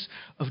goodness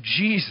of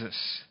Jesus.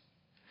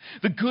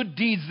 The good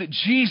deeds that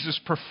Jesus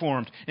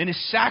performed and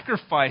His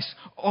sacrifice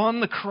on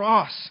the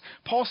cross.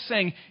 Paul's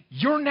saying,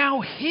 you're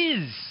now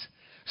His.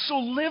 So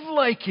live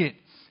like it.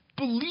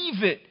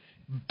 Believe it.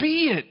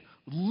 Be it.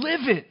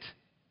 Live it.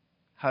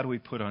 How do we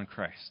put on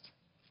Christ?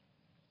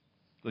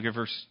 Look at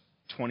verse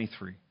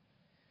 23.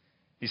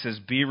 He says,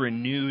 be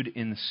renewed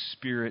in the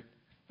spirit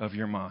of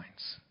your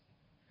minds.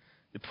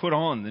 To put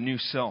on the new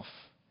self,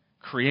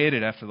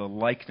 created after the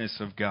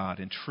likeness of God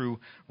in true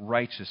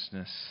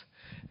righteousness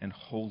and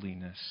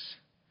holiness.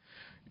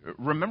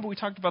 Remember we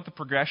talked about the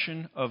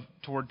progression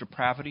toward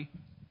depravity?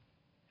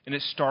 And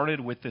it started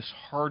with this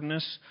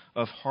hardness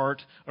of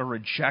heart, a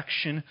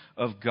rejection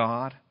of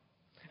God.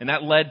 And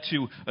that led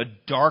to a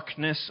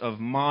darkness of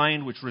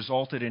mind, which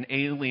resulted in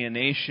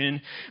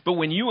alienation. But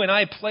when you and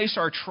I place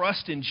our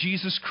trust in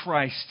Jesus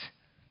Christ,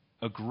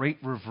 a great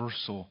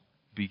reversal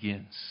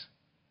begins.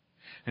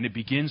 And it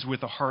begins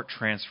with a heart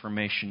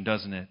transformation,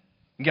 doesn't it?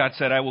 God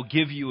said, I will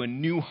give you a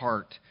new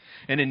heart,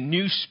 and a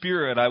new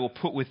spirit I will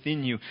put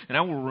within you, and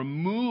I will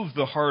remove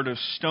the heart of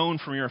stone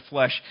from your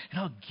flesh,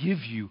 and I'll give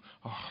you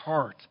a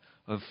heart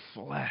of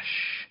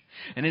flesh.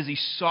 And as He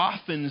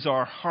softens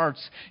our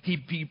hearts, He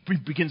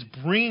begins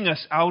bringing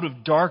us out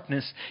of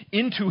darkness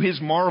into His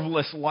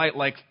marvelous light,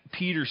 like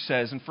Peter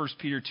says in 1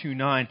 Peter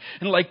 2:9.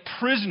 And like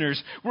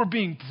prisoners, we're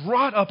being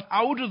brought up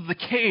out of the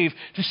cave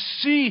to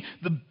see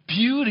the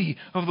beauty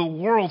of the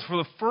world for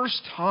the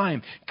first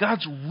time.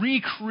 God's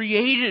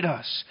recreated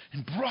us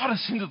and brought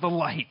us into the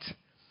light.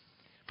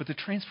 But the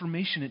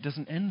transformation, it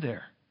doesn't end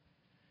there.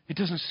 It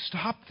doesn't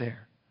stop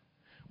there.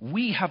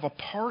 We have a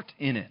part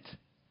in it.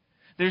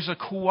 There's a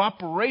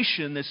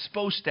cooperation that's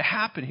supposed to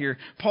happen here.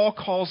 Paul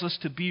calls us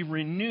to be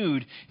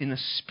renewed in the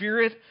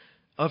spirit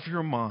of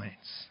your minds.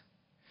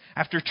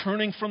 After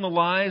turning from the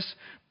lies,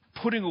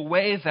 putting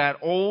away that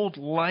old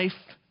life,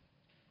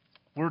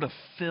 we're to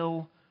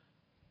fill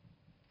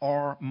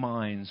our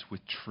minds with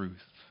truth.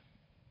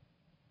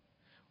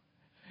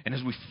 And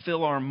as we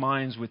fill our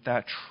minds with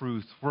that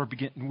truth,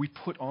 we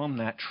put on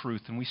that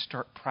truth and we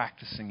start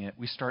practicing it.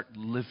 We start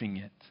living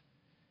it.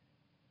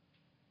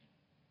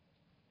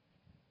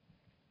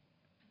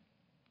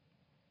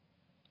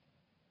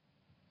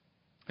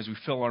 As we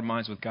fill our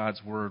minds with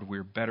God's Word,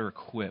 we're better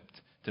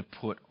equipped to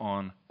put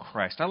on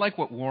Christ. I like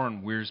what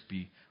Warren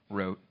Wiersbe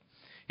wrote.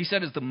 He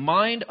said, as the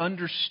mind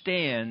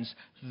understands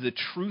the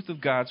truth of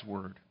God's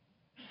Word,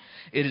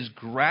 it is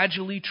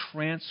gradually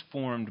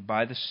transformed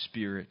by the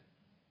Spirit.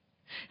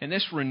 And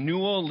this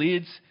renewal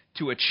leads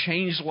to a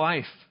changed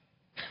life.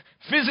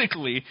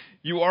 Physically,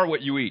 you are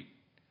what you eat.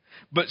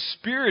 But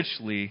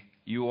spiritually,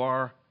 you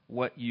are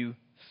what you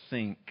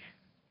think.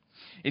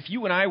 If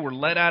you and I were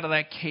let out of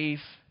that cave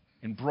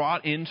and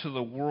brought into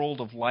the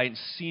world of light and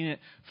seen it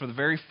for the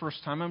very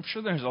first time, I'm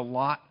sure there's a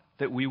lot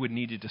that we would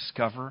need to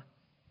discover,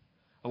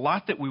 a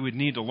lot that we would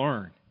need to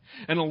learn,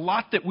 and a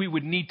lot that we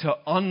would need to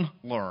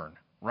unlearn,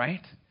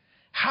 right?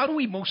 How do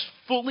we most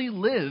fully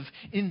live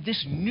in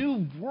this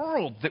new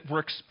world that we're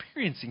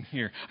experiencing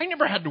here? I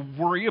never had to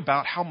worry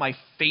about how my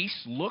face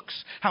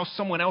looks, how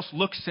someone else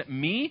looks at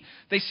me.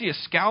 They see a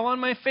scowl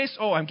on my face.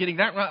 Oh, I'm getting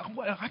that right.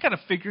 I got to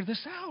figure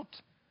this out.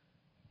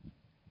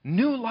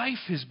 New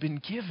life has been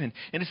given,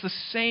 and it's the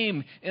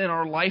same in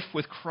our life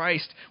with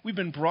Christ. We've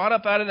been brought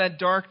up out of that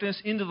darkness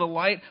into the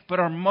light, but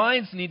our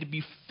minds need to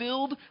be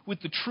filled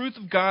with the truth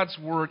of God's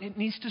Word. It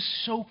needs to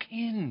soak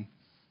in.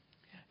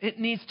 It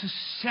needs to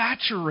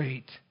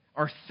saturate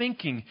our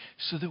thinking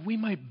so that we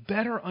might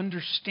better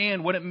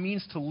understand what it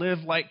means to live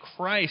like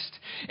Christ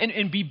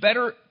and be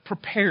better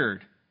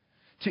prepared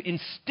to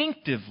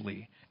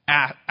instinctively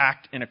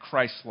act in a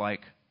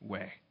Christ-like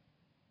way,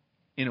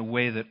 in a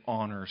way that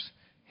honors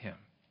Him.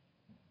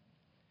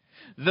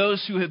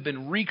 Those who have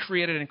been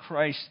recreated in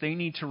Christ, they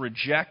need to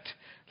reject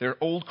their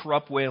old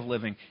corrupt way of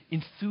living,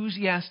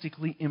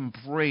 enthusiastically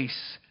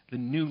embrace the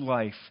new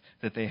life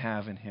that they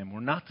have in Him.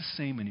 We're not the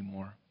same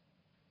anymore.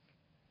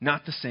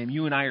 Not the same.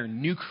 You and I are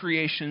new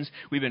creations.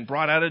 We've been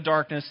brought out of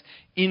darkness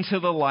into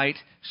the light.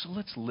 So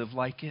let's live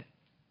like it.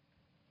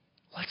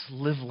 Let's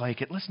live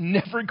like it. Let's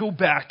never go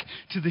back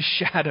to the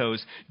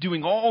shadows,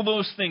 doing all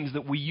those things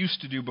that we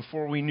used to do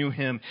before we knew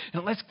Him.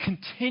 And let's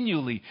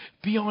continually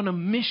be on a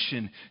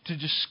mission to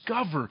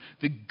discover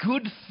the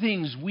good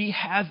things we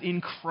have in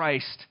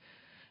Christ.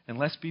 And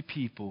let's be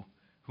people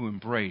who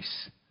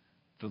embrace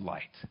the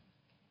light.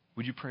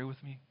 Would you pray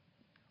with me?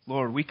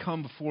 Lord, we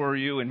come before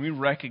You and we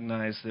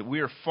recognize that we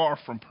are far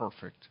from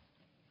perfect.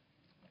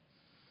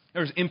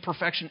 There's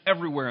imperfection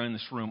everywhere in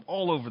this room,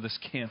 all over this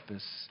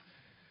campus.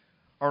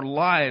 Our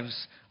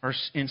lives are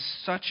in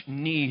such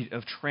need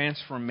of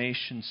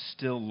transformation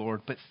still,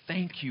 Lord. But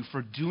thank You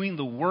for doing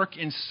the work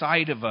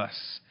inside of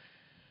us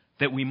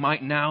that we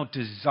might now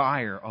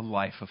desire a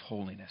life of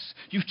holiness.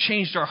 You've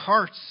changed our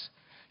hearts.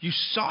 You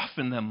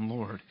soften them,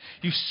 Lord.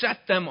 You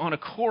set them on a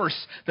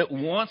course that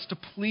wants to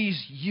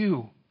please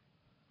You.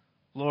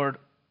 Lord,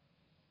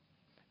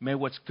 may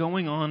what's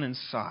going on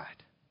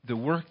inside, the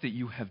work that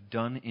You have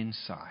done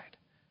inside,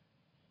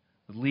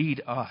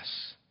 lead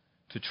us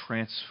to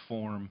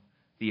transform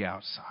the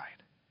outside.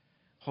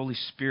 Holy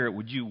Spirit,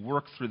 would You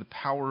work through the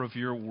power of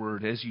Your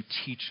Word as You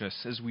teach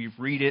us, as we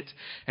read it,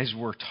 as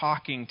we're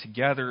talking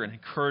together and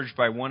encouraged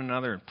by one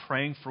another and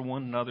praying for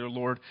one another,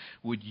 Lord,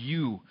 would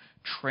You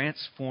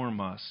transform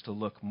us to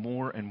look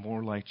more and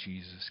more like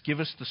Jesus.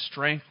 Give us the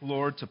strength,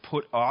 Lord, to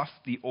put off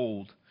the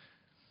old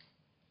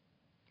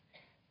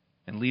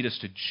and lead us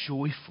to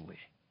joyfully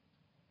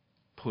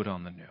put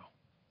on the new.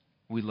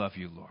 We love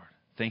You, Lord.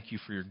 Thank You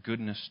for Your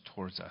goodness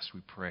towards us,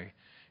 we pray.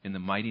 In the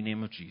mighty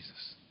name of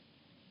Jesus.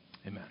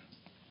 Amen.